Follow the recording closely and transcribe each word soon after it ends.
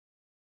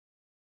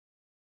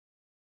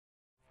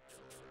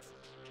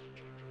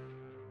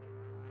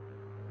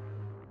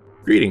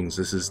Greetings,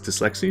 this is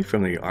Dslyecxi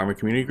from the Arma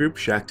community group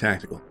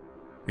ShackTactical.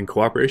 In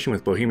cooperation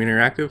with Bohemia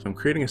Interactive, I'm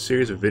creating a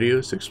series of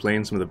videos to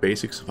explain some of the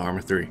basics of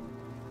Arma 3.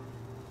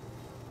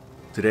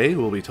 Today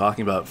we'll be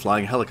talking about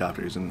flying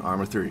helicopters in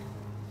Arma 3.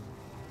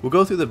 We'll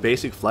go through the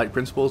basic flight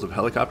principles of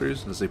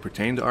helicopters as they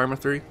pertain to Arma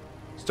 3,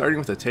 starting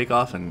with a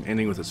takeoff and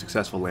ending with a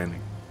successful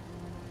landing.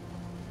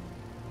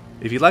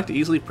 If you'd like to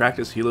easily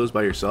practice helos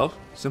by yourself,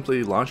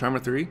 simply launch Arma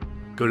 3,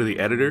 go to the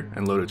editor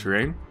and load a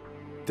terrain,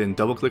 then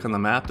double-click on the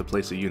map to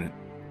place a unit.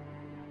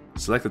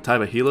 Select the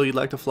type of helo you'd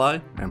like to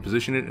fly and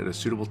position it at a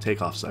suitable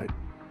takeoff site.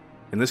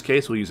 In this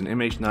case, we'll use an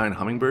MH9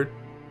 Hummingbird,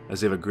 as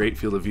they have a great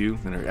field of view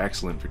and are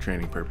excellent for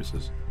training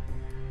purposes.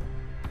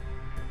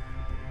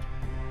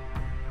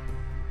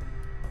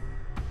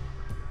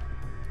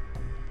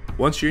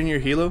 Once you're in your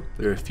helo,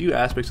 there are a few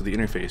aspects of the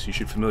interface you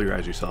should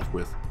familiarize yourself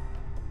with.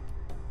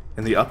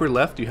 In the upper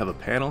left, you have a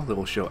panel that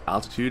will show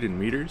altitude in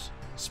meters,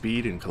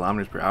 speed in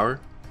kilometers per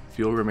hour,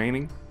 fuel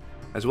remaining,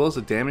 as well as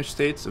the damage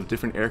states of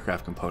different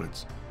aircraft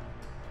components.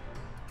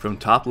 From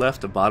top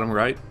left to bottom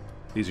right,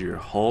 these are your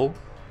hull,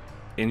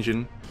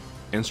 engine,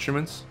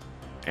 instruments,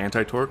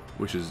 anti-torque,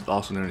 which is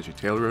also known as your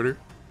tail rotor,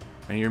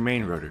 and your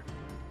main rotor.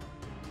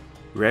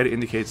 Red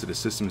indicates that a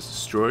system is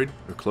destroyed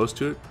or close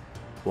to it,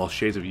 while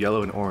shades of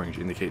yellow and orange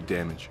indicate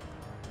damage.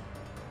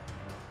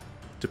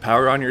 To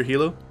power on your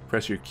helo,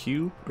 press your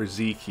Q or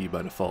Z key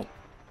by default.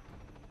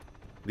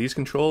 These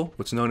control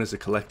what's known as a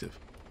collective.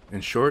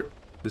 In short,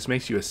 this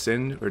makes you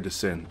ascend or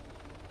descend.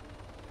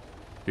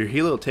 Your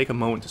helo will take a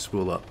moment to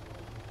spool up.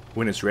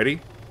 When it's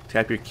ready,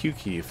 tap your Q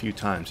key a few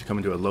times to come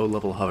into a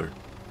low-level hover.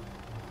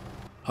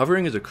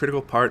 Hovering is a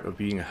critical part of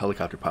being a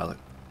helicopter pilot.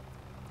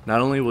 Not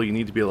only will you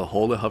need to be able to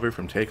hold a hover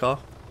from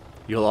takeoff,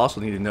 you'll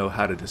also need to know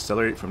how to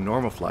decelerate from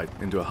normal flight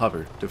into a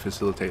hover to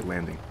facilitate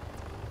landing.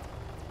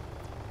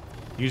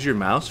 Use your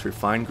mouse for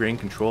fine-grained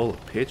control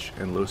of pitch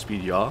and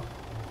low-speed yaw,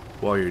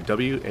 while your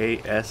W, A,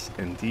 S,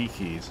 and D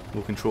keys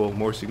will control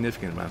more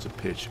significant amounts of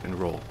pitch and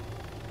roll.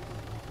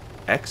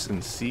 X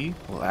and C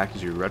will act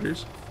as your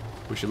rudders,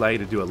 which allow you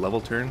to do a level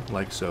turn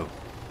like so.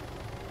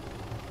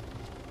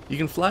 You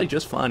can fly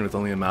just fine with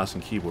only a mouse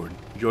and keyboard.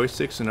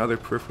 Joysticks and other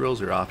peripherals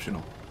are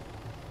optional.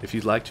 If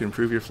you'd like to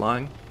improve your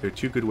flying, there are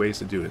two good ways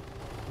to do it.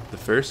 The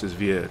first is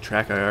via a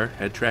TrackIR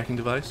head tracking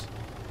device,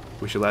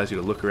 which allows you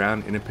to look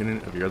around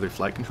independent of your other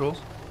flight controls,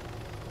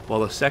 while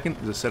the second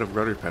is a set of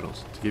rudder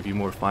pedals to give you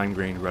more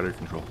fine-grained rudder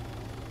control.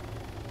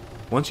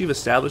 Once you've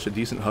established a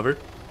decent hover,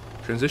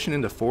 transition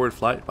into forward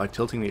flight by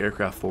tilting the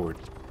aircraft forward.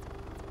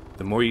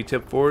 The more you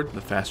tip forward,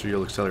 the faster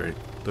you'll accelerate,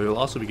 though you'll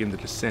also begin to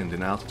descend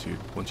in altitude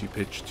once you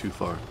pitch too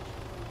far.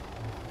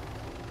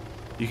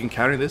 You can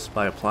counter this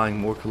by applying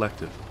more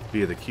collective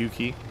via the Q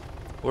key,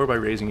 or by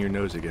raising your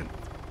nose again.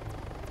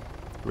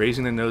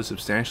 Raising the nose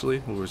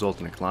substantially will result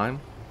in a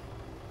climb,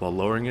 while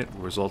lowering it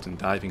will result in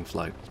diving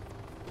flight.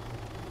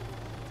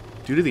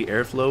 Due to the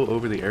airflow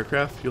over the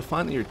aircraft, you'll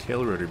find that your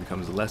tail rotor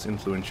becomes less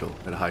influential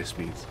at high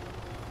speeds.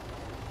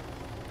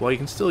 While you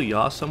can still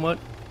yaw somewhat,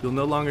 you'll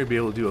no longer be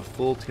able to do a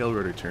full tail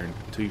rotor turn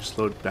until you've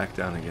slowed back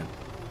down again.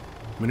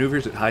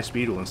 Maneuvers at high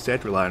speed will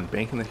instead rely on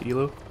banking the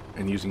helo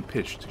and using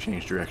pitch to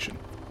change direction.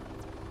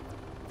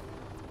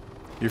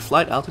 Your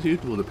flight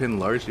altitude will depend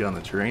largely on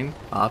the terrain,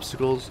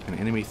 obstacles, and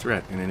enemy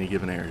threat in any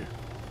given area.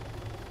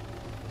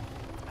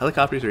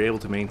 Helicopters are able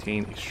to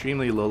maintain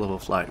extremely low-level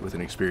flight with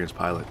an experienced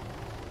pilot.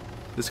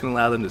 This can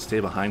allow them to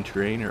stay behind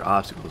terrain or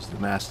obstacles that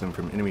mask them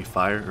from enemy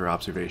fire or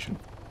observation.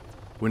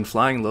 When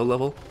flying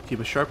low-level, keep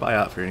a sharp eye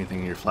out for anything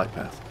in your flight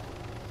path.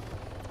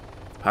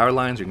 Power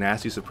lines are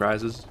nasty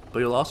surprises, but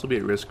you'll also be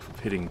at risk of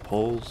hitting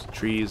poles,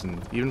 trees,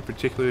 and even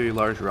particularly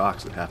large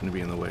rocks that happen to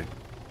be in the way.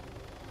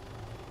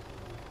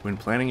 When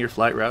planning your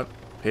flight route,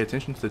 pay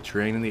attention to the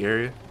terrain in the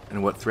area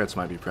and what threats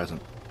might be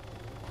present.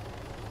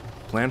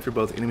 Plan for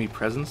both enemy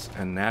presence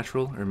and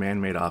natural or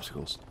man-made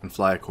obstacles, and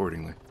fly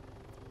accordingly.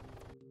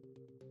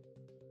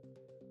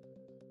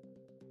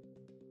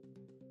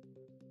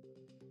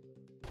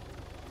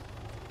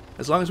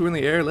 As long as we're in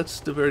the air, let's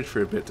diverge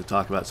for a bit to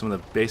talk about some of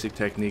the basic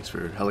techniques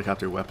for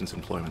helicopter weapons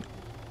employment.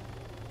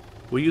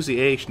 We'll use the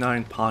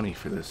AH-9 Pawnee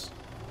for this.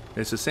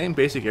 It's the same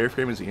basic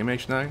airframe as the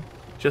MH-9,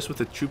 just with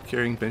the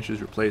troop-carrying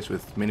benches replaced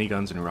with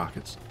miniguns and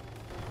rockets.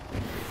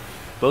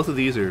 Both of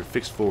these are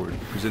fixed forward,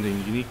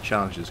 presenting unique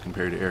challenges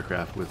compared to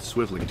aircraft with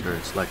swiveling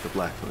turrets like the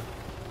Blackfoot.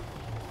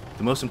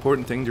 The most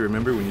important thing to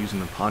remember when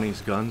using the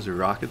Pawnee's guns or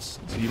rockets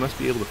is that you must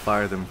be able to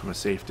fire them from a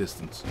safe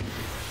distance.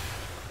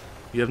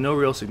 You have no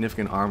real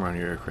significant armor on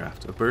your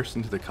aircraft. A burst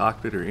into the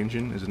cockpit or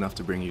engine is enough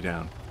to bring you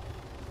down.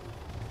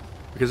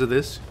 Because of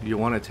this, you'll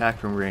want to attack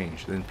from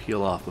range, then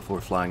peel off before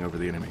flying over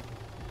the enemy.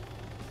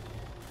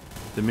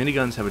 The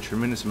miniguns have a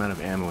tremendous amount of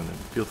ammo in them.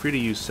 Feel free to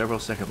use several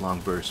second-long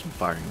bursts when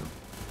firing them.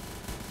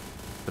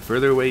 The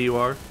further away you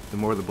are, the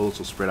more the bullets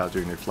will spread out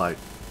during their flight,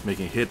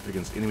 making a hit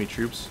against enemy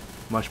troops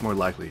much more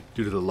likely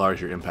due to the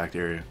larger impact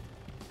area.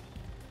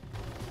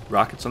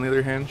 Rockets, on the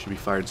other hand, should be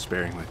fired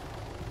sparingly.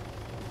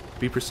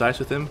 Be precise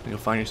with them, and you'll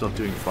find yourself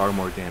doing far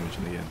more damage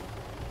in the end.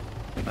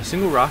 A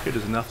single rocket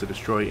is enough to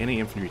destroy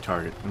any infantry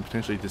target and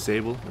potentially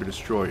disable or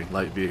destroy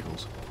light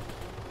vehicles.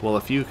 while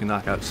a few can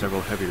knock out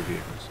several heavier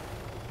vehicles.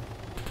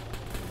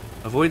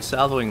 Avoid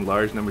salvoing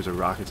large numbers of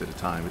rockets at a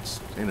time, it's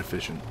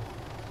inefficient.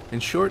 In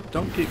short,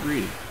 don't get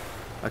greedy.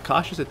 A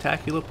cautious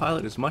attack helo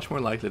pilot is much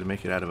more likely to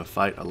make it out of a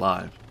fight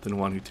alive than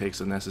one who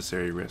takes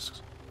unnecessary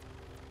risks.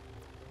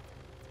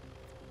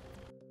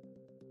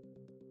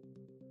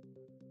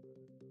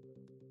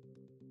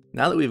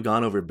 Now that we've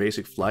gone over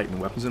basic flight and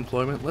weapons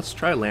employment, let's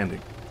try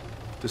landing.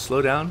 To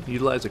slow down,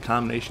 utilize a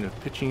combination of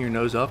pitching your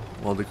nose up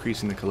while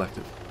decreasing the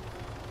collective.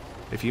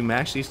 If you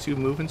match these two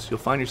movements, you'll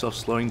find yourself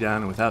slowing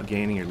down without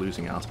gaining or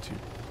losing altitude.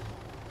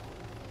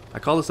 I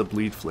call this a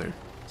bleed flare,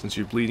 since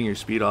you're bleeding your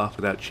speed off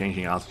without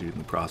changing altitude in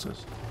the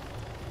process.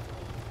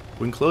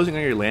 When closing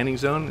on your landing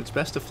zone, it's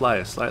best to fly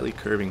a slightly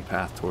curving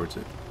path towards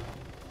it.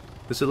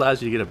 This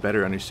allows you to get a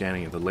better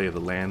understanding of the lay of the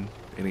land,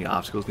 any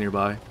obstacles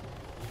nearby,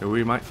 or where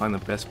you might find the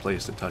best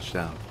place to touch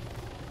down.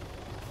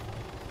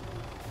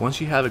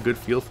 Once you have a good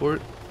feel for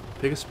it,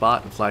 pick a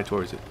spot and fly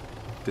towards it,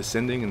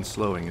 descending and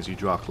slowing as you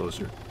draw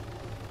closer.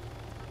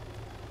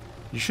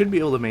 You should be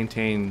able to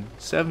maintain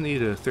 70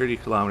 to 30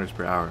 km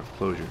per hour of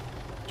closure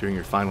during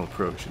your final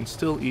approach and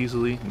still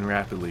easily and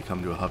rapidly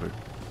come to a hover.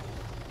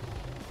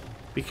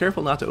 Be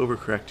careful not to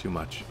overcorrect too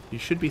much. You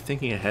should be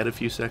thinking ahead a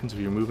few seconds of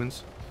your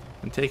movements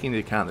and taking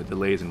into account the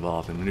delays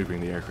involved in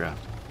maneuvering the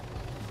aircraft.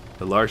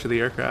 The larger the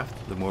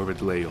aircraft, the more of a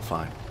delay you'll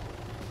find.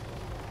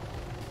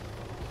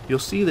 You'll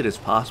see that it's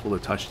possible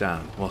to touch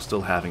down while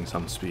still having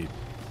some speed.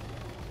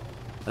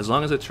 As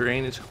long as the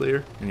terrain is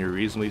clear and you're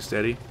reasonably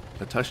steady,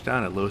 a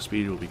touchdown at low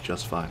speed will be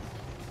just fine.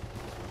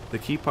 The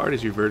key part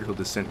is your vertical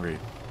descent rate.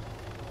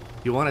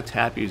 You'll want to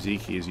tap your Z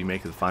key as you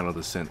make the final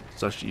descent,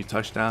 such that you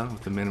touch down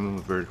with the minimum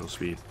of vertical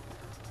speed.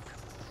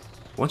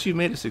 Once you've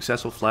made a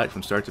successful flight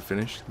from start to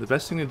finish, the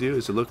best thing to do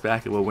is to look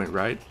back at what went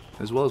right,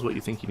 as well as what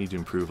you think you need to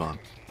improve on.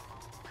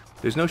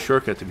 There's no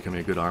shortcut to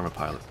becoming a good Arma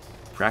pilot.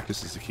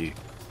 Practice is the key.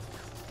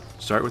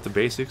 Start with the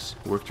basics,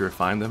 work to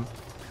refine them,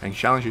 and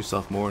challenge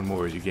yourself more and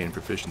more as you gain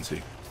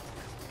proficiency.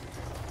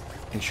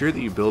 Ensure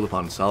that you build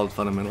upon solid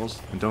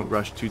fundamentals and don't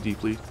rush too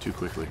deeply, too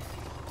quickly.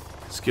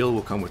 Skill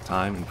will come with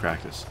time and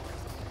practice.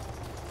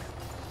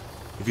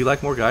 If you'd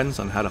like more guidance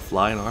on how to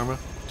fly in Arma,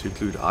 to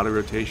include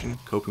auto-rotation,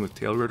 coping with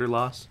tail rotor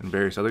loss, and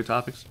various other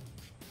topics,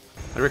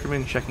 I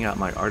recommend checking out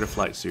my Art of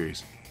Flight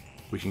series,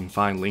 which you can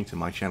find linked in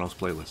my channel's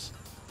playlist.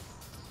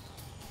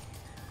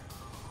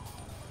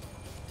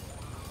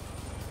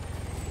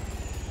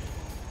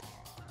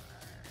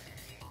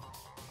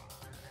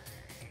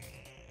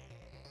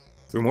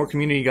 For more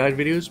community guide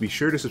videos, be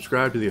sure to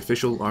subscribe to the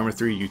official Arma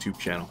 3 YouTube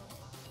channel.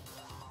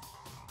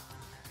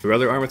 For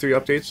other Arma 3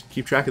 updates,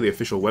 keep track of the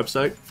official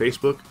website,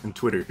 Facebook, and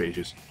Twitter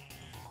pages.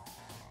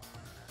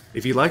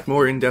 If you'd like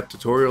more in-depth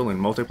tutorial and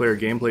multiplayer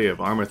gameplay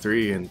of Arma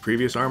 3 and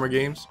previous Arma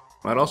games,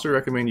 I'd also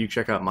recommend you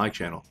check out my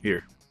channel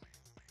here.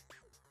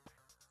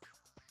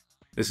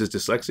 This is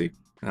Dslyecxi,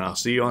 and I'll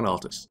see you on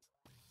Altus.